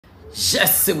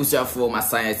Yes, Busia for my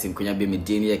science in Kunya be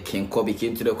Medina, King Kobe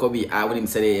came to the Kobe. I wouldn't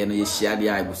say any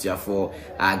Shadia Busia for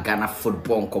Ghana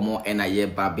football, come on, and I hear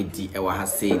Baby D. Ewa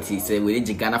has said, he said, we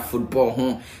need Ghana football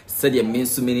home. Said you mean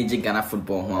so many Ghana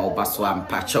football home, Obaswa and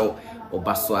Pacho,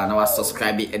 Obaswa, and I was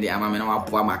subscribing at the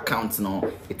Amamana account.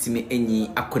 No, it's me any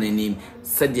acronym.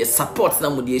 Said the support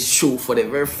them with the show for the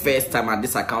very first time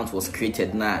this account was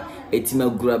created. Now, it's me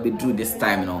grab it through this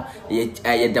time. No,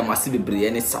 there must be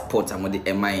any support. I'm with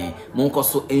the MI. Monko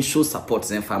so ensure support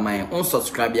and for my own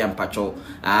subscribe and patrol.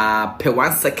 Per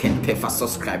 1 second, per for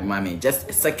subscribe, mommy. Just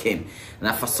a second.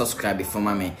 Na for subscribe for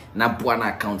mommy. Na buana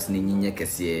account ni nye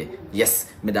kesiye.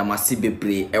 Yes, Madam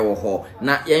Asibebre ewo ho.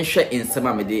 Na yenshe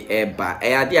insema me de eba.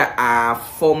 Dia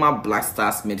former Black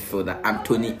Stars midfielder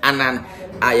Anthony Annan.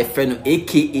 Your friend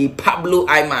aka Pablo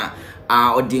Aima.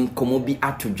 Odin komobi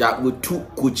atoja with two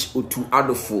coach Otto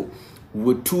Addo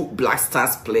with two Black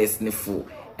Stars players nefo.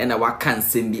 And I can't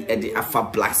send be at the Alpha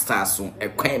Black Stars so a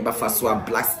quite bafaswa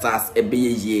Black Stars a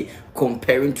ye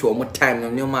comparing to more time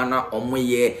no manner or more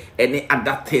year any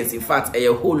other things. In fact, a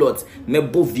whole lot me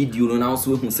both video no now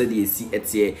so who said you see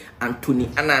at ye Anthony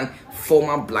Annan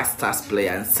former Black Stars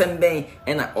player and Sunday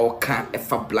and all can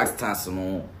Alpha Black Stars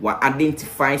no were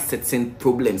identify certain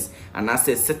problems and I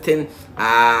say certain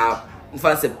in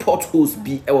fact, say potholes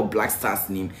be our Black Stars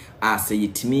name. Say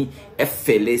it me a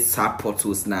fele sa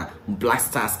potholes na Black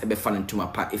Stars ebe fan into my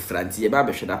part if Franti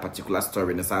eba share that particular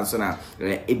story. Na sanso na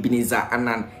Ebenezer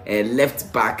Annan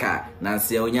left backer na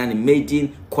say onyani made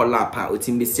in collapa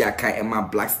otimbesi aka ema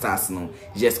Black Stars no.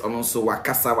 Yes, also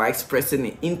wakasa wa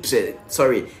expressing interest.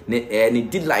 Sorry, ne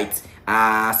delight.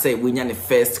 Say we the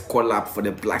first collab for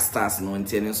the Black Stars no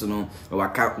intending so no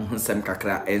waka unsem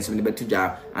kakra and so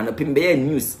betuja and opimbe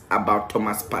news about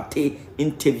Thomas Partey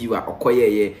interviewer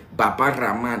okoye Baba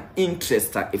Rahman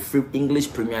interested a free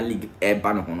English Premier League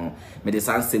ban hono me the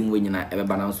san same way nyina ebe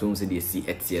ban so say dey see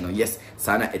etie no yes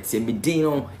sana etie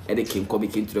medino e de king kobi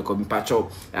king to the kobi pacho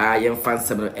yem fan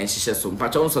sem no enhihye so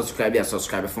pacho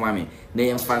subscribe for me na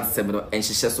yem fan sem no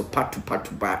enhihye so part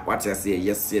to ba what I say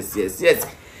yes.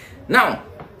 Now,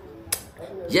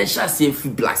 yes, I see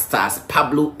Black Stars,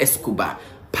 Pablo Escobar,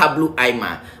 Pablo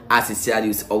Aima, as a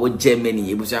series over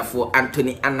Germany, it was for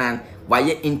Anthony Annan, why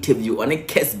interview on a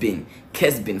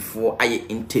Kesbin for I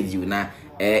interview now.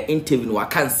 Interview I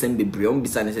can't send be brion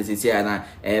beside na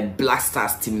Black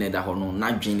Stars team that hono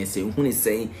na dwene say who is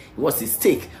saying what's his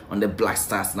take on the Black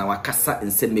Stars na wakasa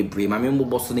nsem me bri ma me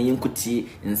mbo so na yinkuti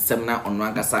nsem na ono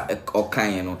agasa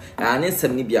okan no na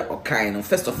nsem ni bia okan no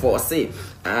first of all say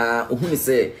who is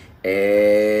say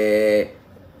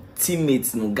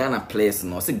teammates no Ghana players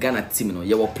no say Ghana team no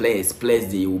your players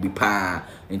they will be pa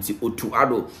into Otto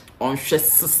Addo on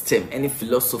system any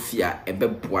philosophy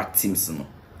ebeboa teams no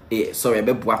sorry,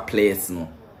 ebeboa players no.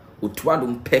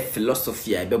 Utwadum pe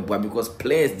philosophy ebeboa because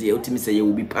players they ultimately say you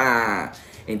will be pa.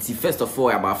 And first of all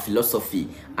about philosophy,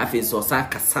 I feel so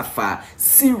kasafa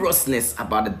seriousness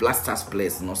about the Black Stars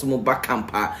players no. So mo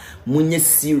bakampa munye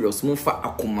serious mo fa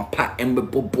akomapa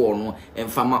embebo no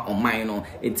emfama oman no.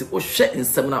 Enti o hwe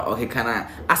nsem na ohekana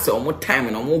ase omo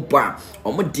time no mo ba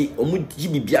omo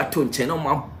bibia to nche na omo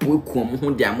aboku omo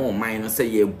ho dia ma oman no say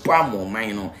ye ba ma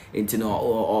oman no. Enti no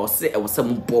o say e wo say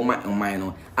mo bo ma oman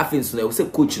no. Afin so na wo say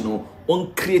coach no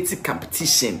on create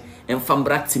competition and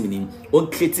fambra team nim on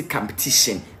create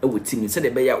competition e wo team say the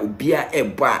be ya obia e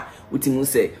bo a utim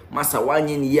say masa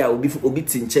wanye ni ya obi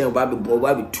tinchen oba be bo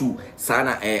oba be two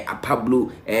sana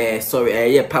Pablo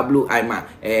sorry Pablo Aima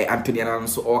Anthony Annan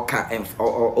so oka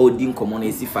odin common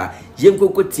esifa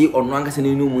yenkokoti ono angase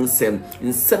ne num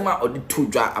nsem a odi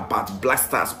todwa about Black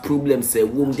Stars problems say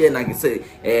wom dey na say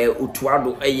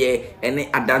Otuado ene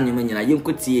adanyo nyina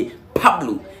yenkoti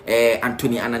Pablo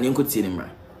Anthony Annan yenkoti nimra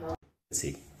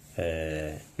see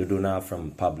Duduna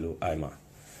from Pablo Aima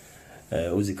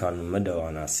Uzikan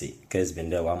Medawana see case been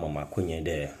there one mama kunye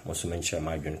there most mention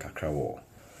my drink kakra wo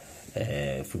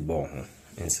football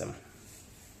in some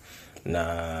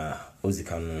na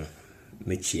Uzikan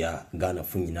mechia Ghana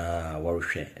funyina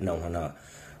warhwe na wana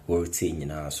worti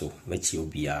nyina so mechi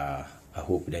obia I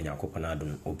hope then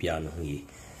yakopanadon obia no hu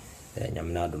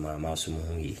nyamnado ma maso mu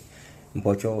hu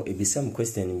Mpocho ebisam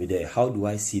question me there how do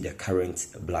I see the current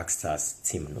Black Stars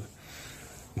team no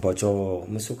Mpocho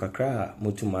muso kakra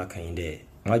mutuma kan there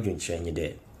madwonche nye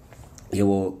there you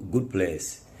were good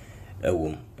players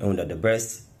and the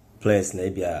best players na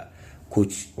bia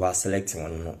coach was selecting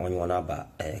on one aba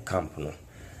camp no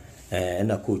and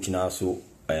the coach now so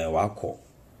wako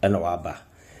and waba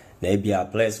na bia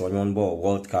players on one ball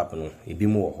World Cup no ebi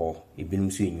mu ho ebi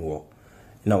nso enyu ho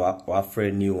na wa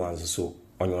friend new ones so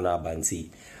on your banti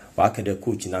back the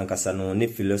coach nankasa no ne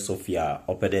philosophy a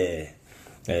opede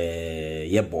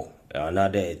yebo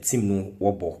another team no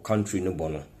wobo country no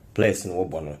bono players no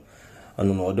wobo no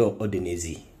anu no odo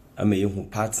odinezi ama yehu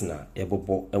partner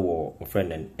yebobo ewo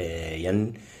friend and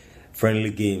yan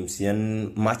friendly games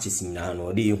yan matches na no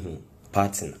ode yehu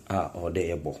partner ode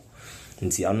yebo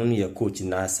nti anu no ye coach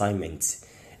na assignment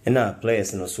na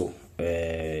players no so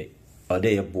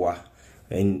ode yeboa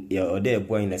and ode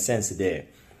yeboa in a sense there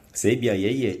say bia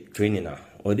ye training na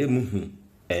ode muhu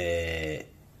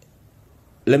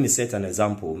let me set an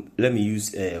example. Let me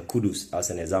use Kudus as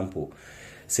an example.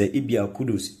 Say Ibia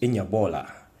Kudus in your baller,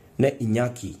 ne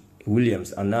Iñaki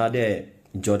Williams, another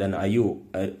Jordan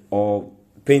Ayew or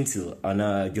Pencil,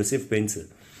 and Joseph Pencil,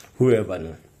 whoever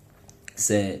no.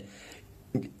 Say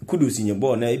Kudus in your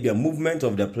ball, na Ibia movement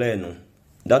of the player no.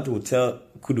 That will tell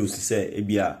Kudus say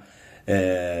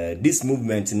Ibia this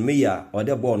movement in Meya or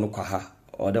the ball no kaha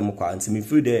or the mukwa and me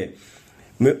free there.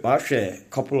 I share a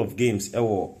couple of games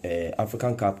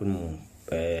African Cup no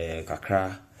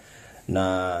kakra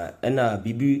na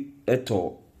bibi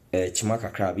eto chima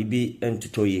kakra bibi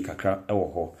entutoyi kakra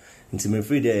ho nti me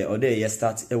free there or there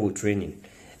start training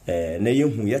na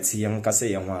yehu yete yan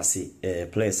kase yan ho ase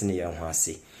players ne yan ho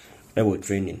ase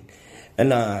training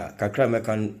na kakra me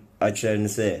kan actually ne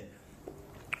say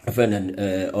friend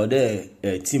or there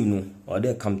team no or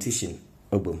there competition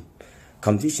album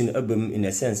in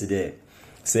a sense there.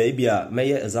 Say ibia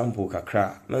may example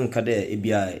kakra man kade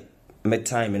ibia me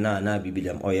time na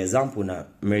bibidam or example na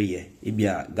meriye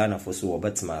ibia Ghana for so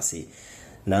obetima se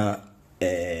na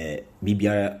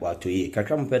bibia wato yi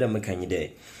kakra mpeda me kanyi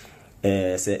de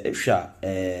say ehwa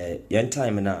yan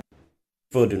time na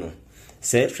food no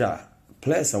say ehwa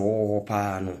place wo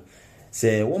pa no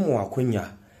say wo mo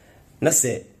akonya na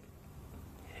say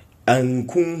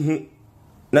ankun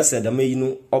na say da mai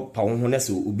no opa ho na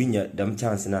say obinya dam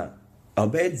chance na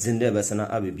obed zinde besana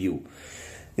abebiu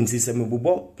nti se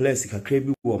mebubo place kakra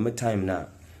bi wo me time na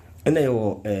na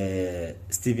yo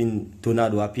Steven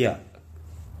Tonado apia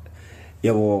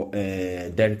yo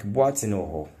Derek Boateng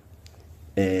ho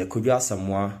Kodwa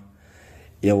Samoa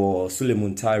yo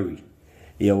Suleiman Tari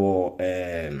yo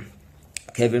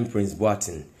Kevin Prince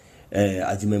Boateng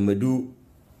Ajimemadu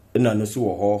na no so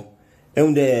ho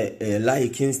ende Lai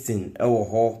Kingston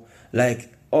ho like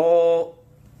all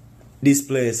these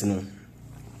players no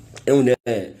ende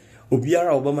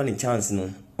obiara obama ni chance no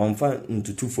onfa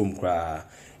ntutu fom kra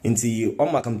nti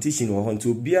oma competition wo nti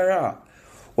obiara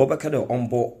obaka de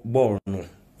onbo ball no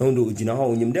endo ogina ha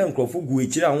onyim de nkrofo gu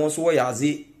ekira won so wo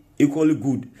yaze equally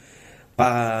good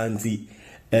pa nti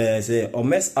say o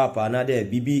mess up another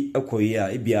bibi ekoyi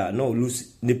a ebia no lose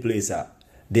the place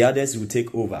the others will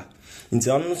take over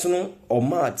nti anu so no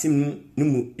oma team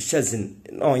numu shazin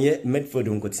no ye midfield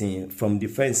nkotin from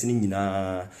defense ni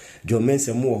nyina John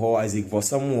Mensah mu ho Isaac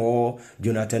Vossam ho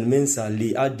Jonathan Mensah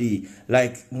Lee Adi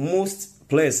like most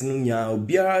players ni nya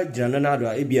obia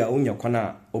Jananado ebia onya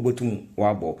kwana obotum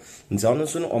wabo nti anu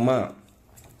so no oma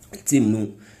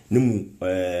team numu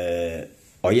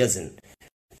oyezin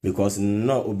because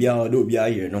no obia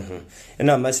here no ho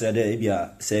na masra de ebia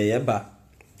say yeba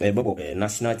ebobo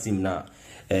national team na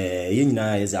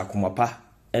yenyina yeze akomapa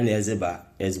ene ezeba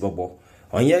ezbobo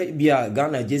onye bia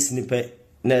Ghana jesi pe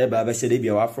na eba ba shede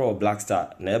bia wa for Black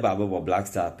Star na eba bobo Black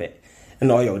Star pe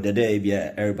na oyo de dey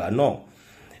bia erba no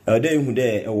dey hu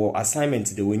dey ewo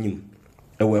assignment de wenyim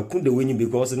ewo ku de wenyim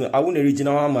because no awu na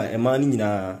regional ama emani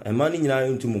nyina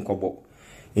ntum nkobo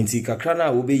nti kakra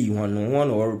na wo be yi ho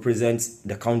no represent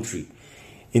the country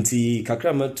nti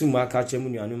kakra ma tu ma ka chemu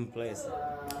nuanum players.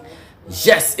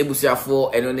 Yes,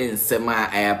 ebusiafo eno ne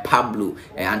nsema Pablo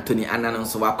Anthony Annan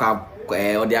so wakwa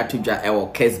ode atudwa ewo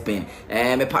Kesben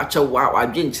me pacha wa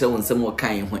adwenkyere won nsem wo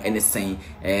kan ho ene sen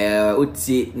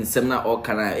otie nsem na o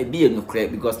kana e bi enukre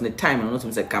because the time no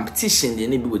some say competition dey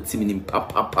ne bi with team ni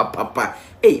papa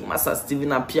Master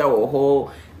Steven apia wo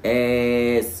ho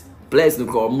players no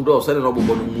ko mudo so no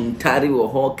bobo no Muntari wo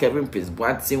ho Kevin Prince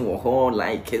Boateng wo ho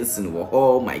like Kelson wo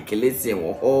ho Michael Essien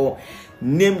wo ho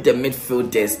name the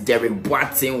midfielders Derek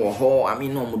Boateng wo ho I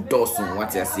mean no mudoso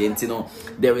what you say ntino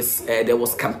there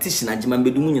was competition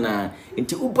ajimambedu nyina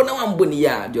nti ubona wamboni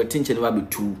ya the attention wa be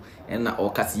two and na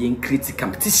okasi yen critic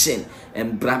competition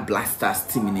and Black Stars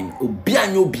team nim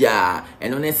obia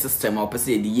and on system or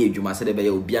person dey ye adwuma say dey be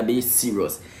obia be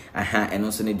serious and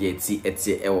also ne dey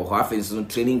eti wo ho afi so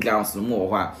training grounds no mo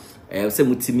ho a say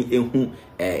mutimi ehu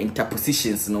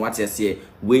interpositions no what you say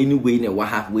we ne wa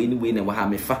ha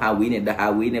me fa ha we ne da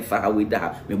ha we ne fa ha we da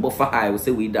ha me bo fa ha we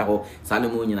say we da ho sa ne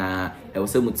mo nyina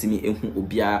say mutimi ehu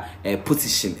obia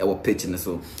position e wo pitch ne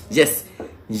so yes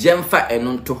Jemfa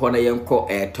enon to hona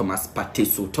yenko Thomas Partey.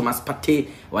 So Thomas Partey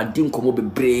wadi nkomo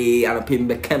bebre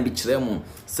anopembe kan bi kiremu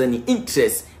sani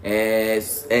interest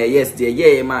yes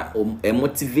the ma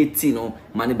motivating no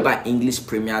money by English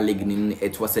Premier League.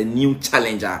 It was a new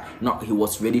challenger. Now he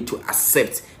was ready to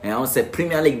accept. And I say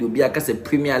Premier League will be like a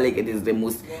Premier League. It is the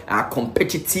most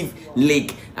competitive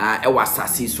league. It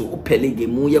was so league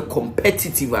more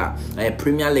competitive.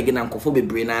 Premier League and Kofobe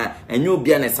Brainer and you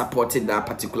be supported that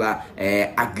particular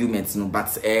argument. No, but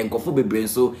Kofobe Brain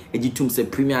so ejitum say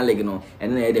Premier League no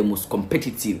and then the most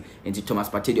competitive. And Thomas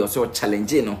Partey also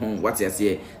challenging what he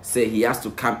say he has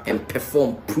to come and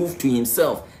perform, prove to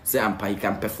himself. Say he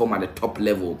can perform at the top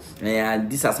level. And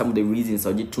these are some of the reasons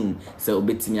Ojitum say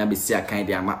obetimi abesia kind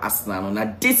of Arsenal.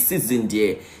 Now this season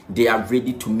they are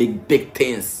ready to make big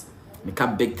things. Make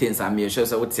up big things. I'm sure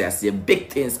so what say big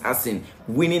things as in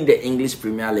winning the English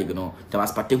Premier League.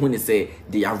 Thomas Partey when they say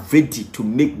they are ready to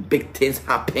make big things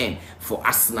happen for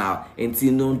Arsenal.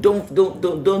 And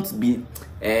don't be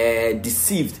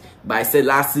deceived by say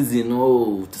last season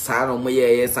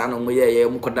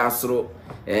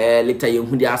later you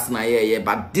who the Arsenal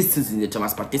but this season the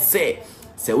Thomas Partey say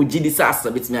uji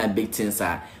disaster bit me big things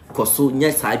because so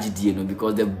yes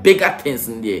because the bigger things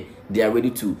in there they are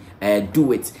ready to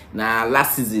do it. Now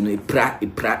last season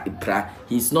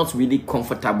he's not really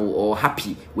comfortable or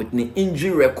happy with the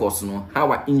injury records how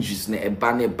our injuries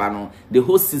the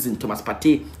whole season Thomas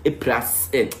Partey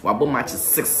wabo match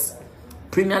 6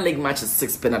 Premier League matches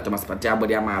 6 penalty Thomas Partey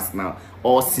abodi amas now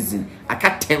all season. I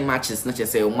got 10 matches not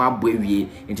just say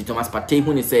into Thomas Partey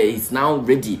when he say he's now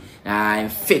ready and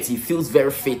fit. He feels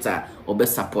very fitter or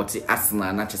best supporting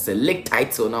Arsenal not just a league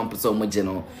title now so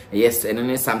general. Yes, and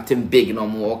then something big no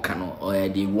more can or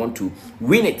they want to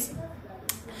win it.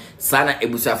 Sana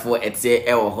ebusafo etse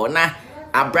hona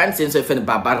a brand sense of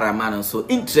Baba Ramano so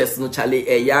interest no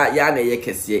chale ya na ye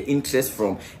interest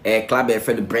from club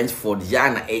friend Brentford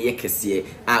ya na ye kese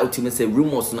ultimate say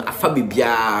rumors no afa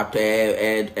bibia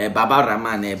Baba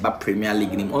Ramano ba Premier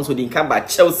League nim also the income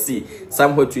Chelsea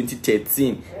somewhere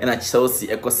 2013 and a Chelsea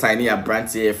eco signing a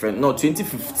brand friend no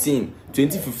 2015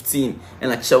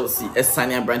 and a Chelsea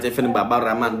signing a brand friend Baba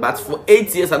Ramano but for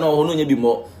 8 years I know no be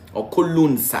more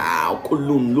loan sa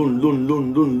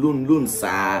loan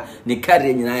sa ne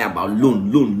carry nyina about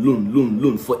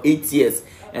loan for 8 years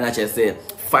and I just say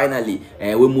finally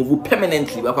we move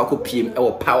permanently we akwa PM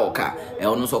or power car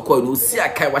ono so call no see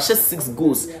akai wa 6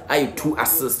 goals and 2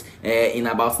 assists in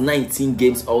about 19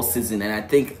 games all season and I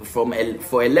think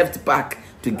for a left back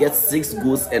to get 6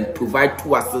 goals and provide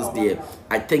 2 assists there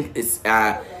I think it's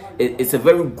a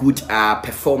very good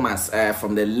performance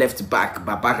from the left back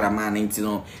Baba Raman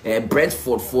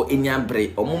Brentford for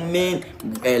Inyambre main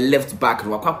left back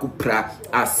Wakakupra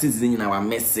season in our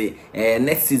Messi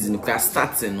next season we are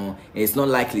starting it's not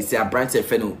likely say a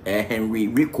Brentford Henry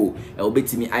Rico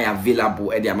obetimi I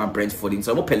available at the Brentford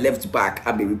so per left back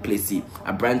I be replacing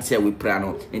a Brentford with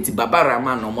Prano and Baba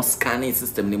Raman almost scanning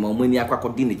system the money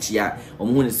akwakodini chia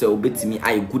say obetimi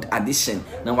I good addition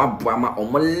now Brahma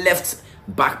almost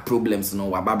back problems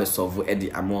no wababe solve Eddie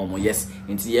Amomo yes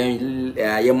into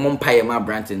ye Mompire ma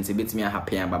Branton to bit me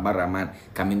happy and Baba Raman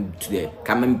coming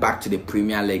back to the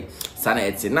Premier League sana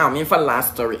eti now me for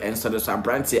last story and so the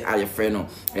Branton are your friend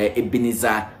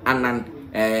Ebenezer Annan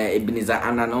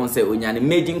on say onyane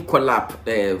making collab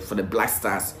for the Black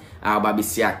Stars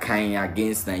Babisia Kanye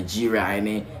against Nigeria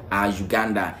and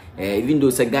Uganda. Even though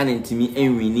Ghana to me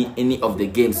ain't winning any of the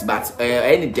games, but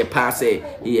any Japan say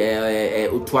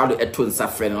Utwado Etun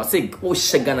suffering or say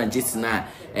Ghana just now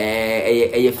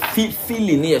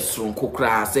feeling near strong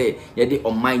kokra say yedi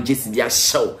on mind just their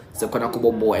show. So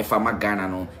Konakobo boy if I'm a Ghana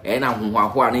no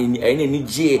any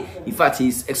J in fact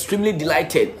he's extremely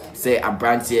delighted say a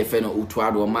brand CFN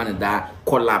Utwado man that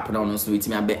collab now so with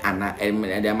me a bit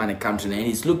and the man country and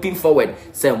he's looking forward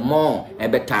say more a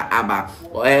better aba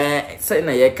say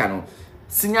na ye kano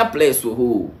senior players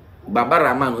who Baba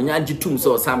Raman onya gitum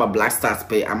so Samba Black Stars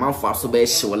pay amanfo so be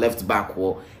hye left back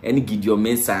wo any Gideon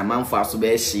Mensah amanfo so be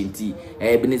hye nti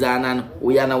Ebenezer Annan wo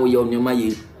ya na wo ye onyoma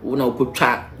ye wo na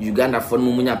okotwa Uganda for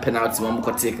no munya penalty mo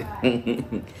mkoteke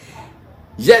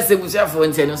yes we shall for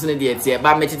no so dey tie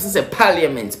ba me tete say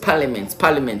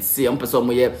parliament see on person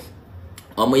mo ye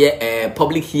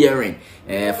public hearing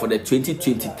for the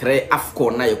 2023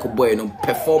 AFCON na yokoboy no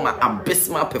performer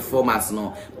abysmal performance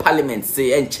no parliament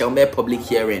say enche public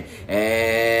hearing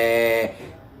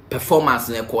performance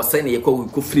na ko say na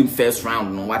yeko film first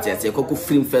round no what you say yeko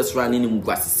film first round ni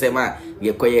mugwasema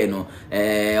ye koye no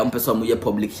on person mo ye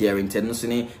public hearing ten so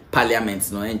ni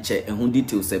parliament no enche ehun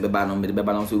details e beba no me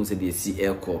beba no so se de si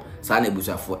elko sa na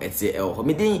ebusuafo ete elko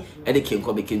me din e de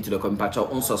kenko be kin to the compatcher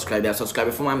on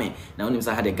subscribe for me na onim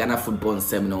sa ha de Ghana football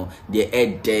nsem no de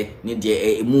ede ni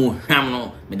de emu hwam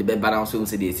no me de beba no so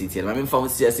se de si tie ma me fa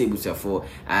sia se ebusuafo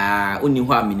oni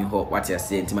ho amini ho what you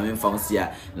say nti ma me fa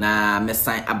sia na me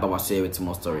sign aba waso with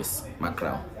more stories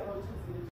macrow.